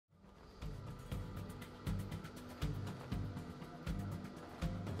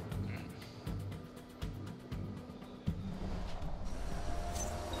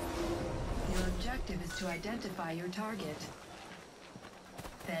is to identify your target.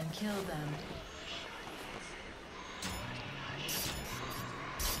 Then kill them.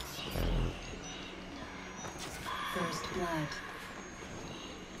 First blood.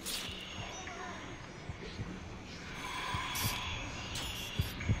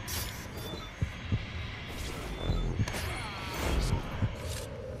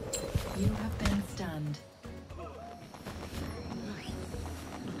 You have been stunned.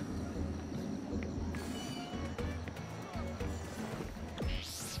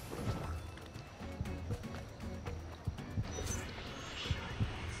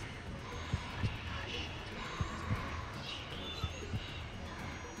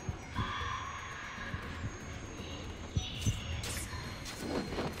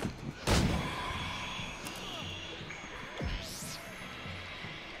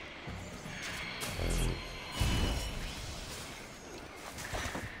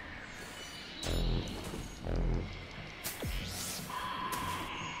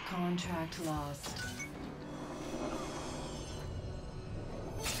 Contract lost.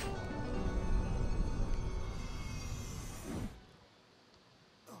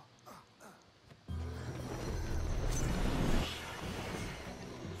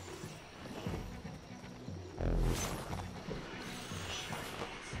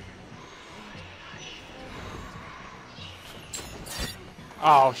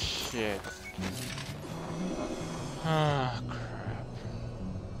 Oh shit. Ah, crap.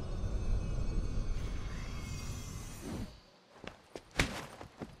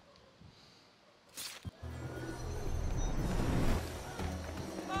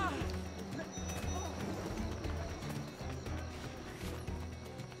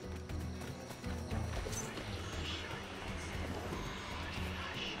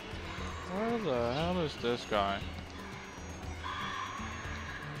 Where the hell is this guy?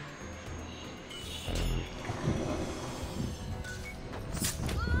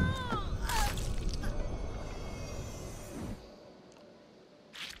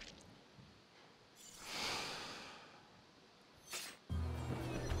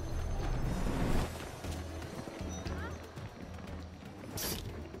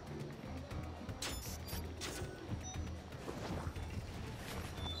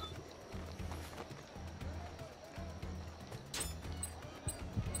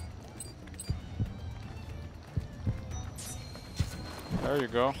 There you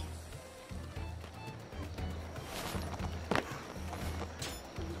go.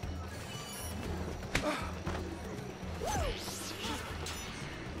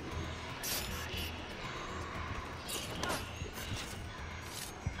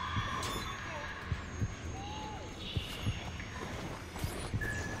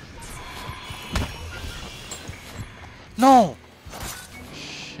 No!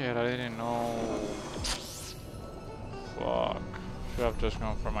 Shit, I didn't know. Fuck. Should have just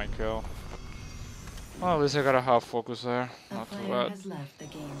gone for my kill. Well, at least I got a half focus there. Not too bad. A player has left the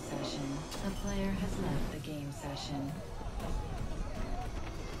game session. A player has left the game session.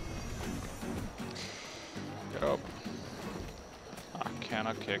 Get up. I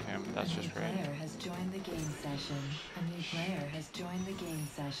cannot kick him. That's just great. A new player has joined the game session. A new player has joined the game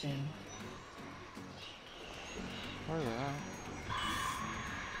session. Where the hell?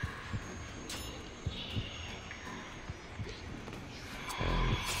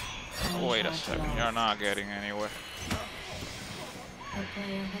 Wait a second, you're not getting anywhere. A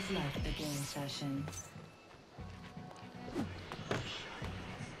player has left the game session.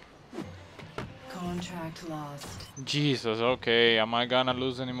 Contract lost. Jesus, okay, am I gonna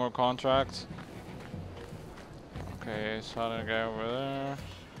lose any more contracts? Okay, saw that guy over there.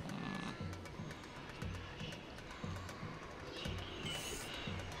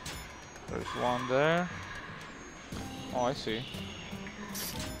 There's one there. Oh, I see.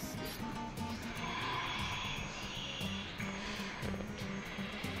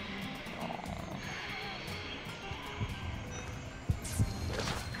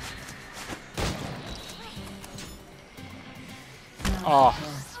 Oh,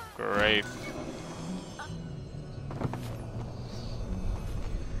 great.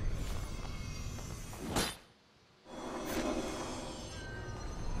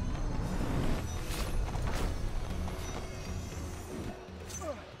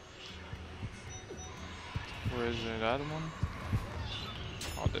 Where is it? That one?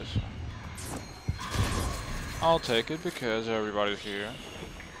 Oh, this one. I'll take it because everybody's here. A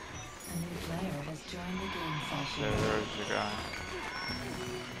new player has joined the game session. There's the guy.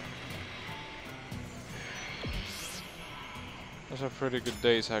 Those are pretty good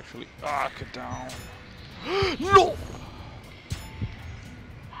days, actually. Ah, get down. No!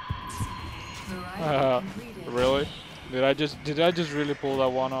 Variety Really? Did I just really pull that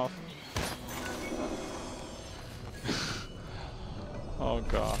one off? Oh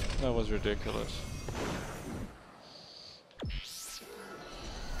god, that was ridiculous.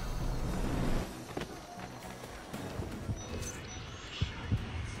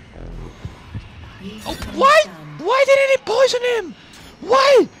 Oh, why? Why didn't it poison him?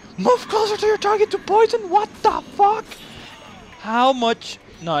 Why? Move closer to your target to poison? What the fuck? How much?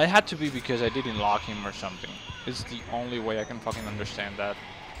 No, it had to be because I didn't lock him or something. It's the only way I can fucking understand that.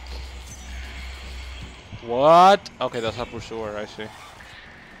 What? Okay, that's a pursuer, I see.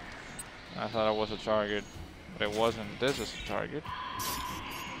 I thought it was a target, but it wasn't. This is a target.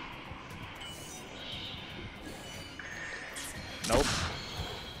 Nope.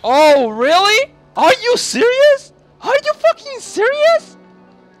 Oh, really? Are you serious? Are you fucking serious?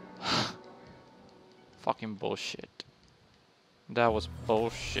 Fucking bullshit. That was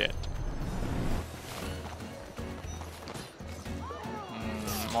bullshit.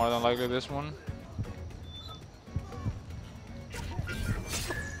 More than likely this one.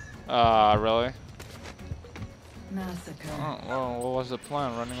 Really? Massacre. Oh, well, what was the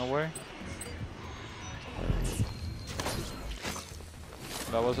plan? Running away?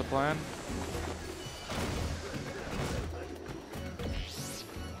 That was the plan?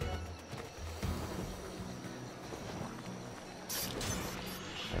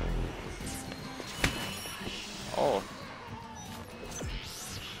 Oh.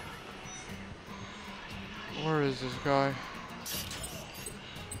 Where is this guy?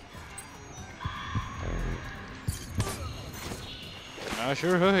 Not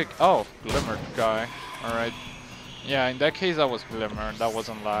sure who he... Oh, Glimmer guy. Alright. Yeah, in that case that was Glimmer. That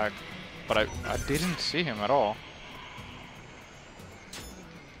wasn't lag. But I didn't see him at all.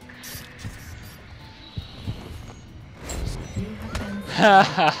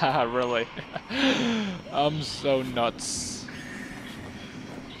 Really? I'm so nuts.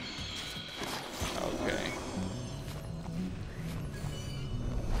 Okay.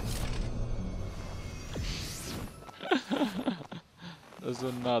 That's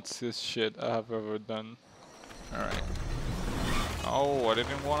the nutsiest shit I have ever done. Alright. Oh, I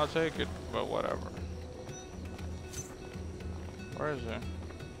didn't want to take it, but whatever. Where is it?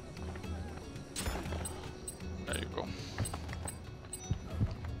 There you go.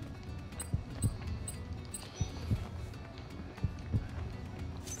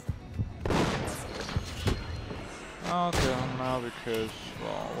 I'll kill him now because,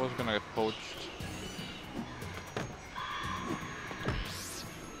 well, I was gonna get poached.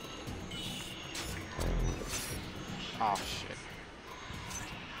 Oh shit.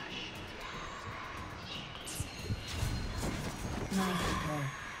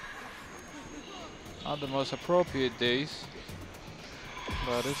 Not the most appropriate days,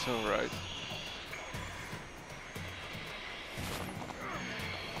 but it's alright.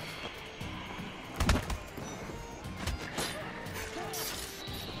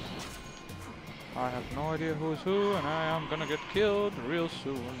 I have no idea who's who, and I am gonna get killed real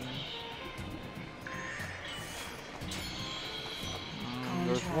soon.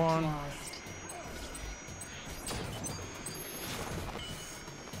 There's one.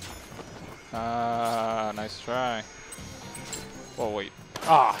 Nice try. Oh wait.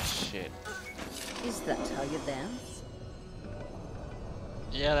 Ah, shit. Is that how you dance?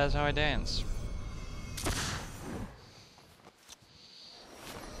 Yeah, that's how I dance.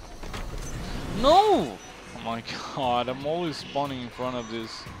 No! Oh my god, I'm always spawning in front of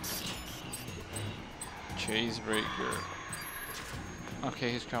this chase breaker.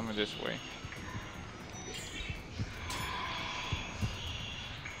 Okay, he's coming this way.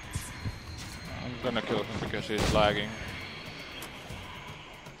 I'm gonna kill him because he's lagging.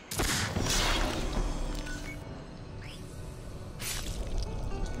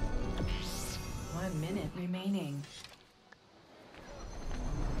 One minute remaining.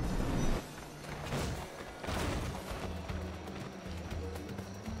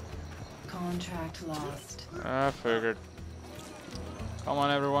 Contract lost. I figured. Come on,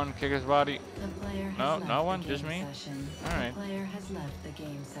 everyone, kick his body. The player has No, left no the one, game just me. session. All right. The player has left the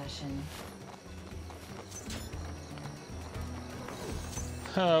game session.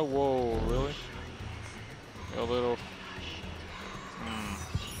 Whoa, really? A little.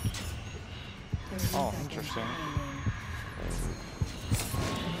 Oh, interesting.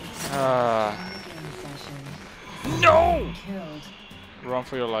 No! Killed. Run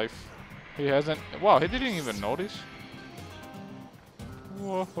for your life. He hasn't. Wow, he didn't even notice.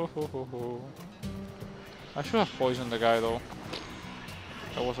 Whoa. I should have poisoned the guy though.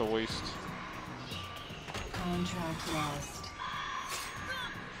 That was a waste. Contract lost.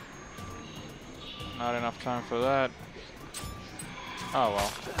 Not enough time for that. Oh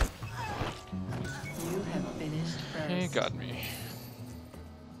well. You have finished first. He got me.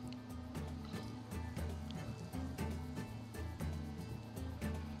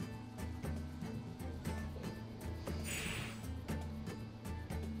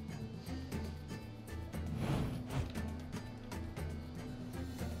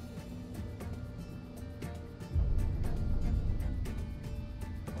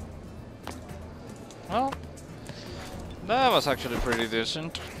 Well, that was actually pretty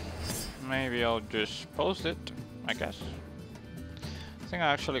decent. Maybe I'll just post it, I guess. I think I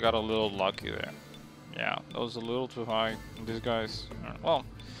actually got a little lucky there. Yeah, that was a little too high. These guys, well,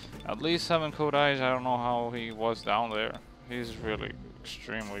 at least SevenCode-ICE, I don't know how he was down there. He's really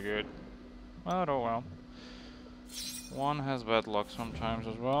extremely good. But oh well. One has bad luck sometimes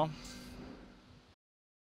as well.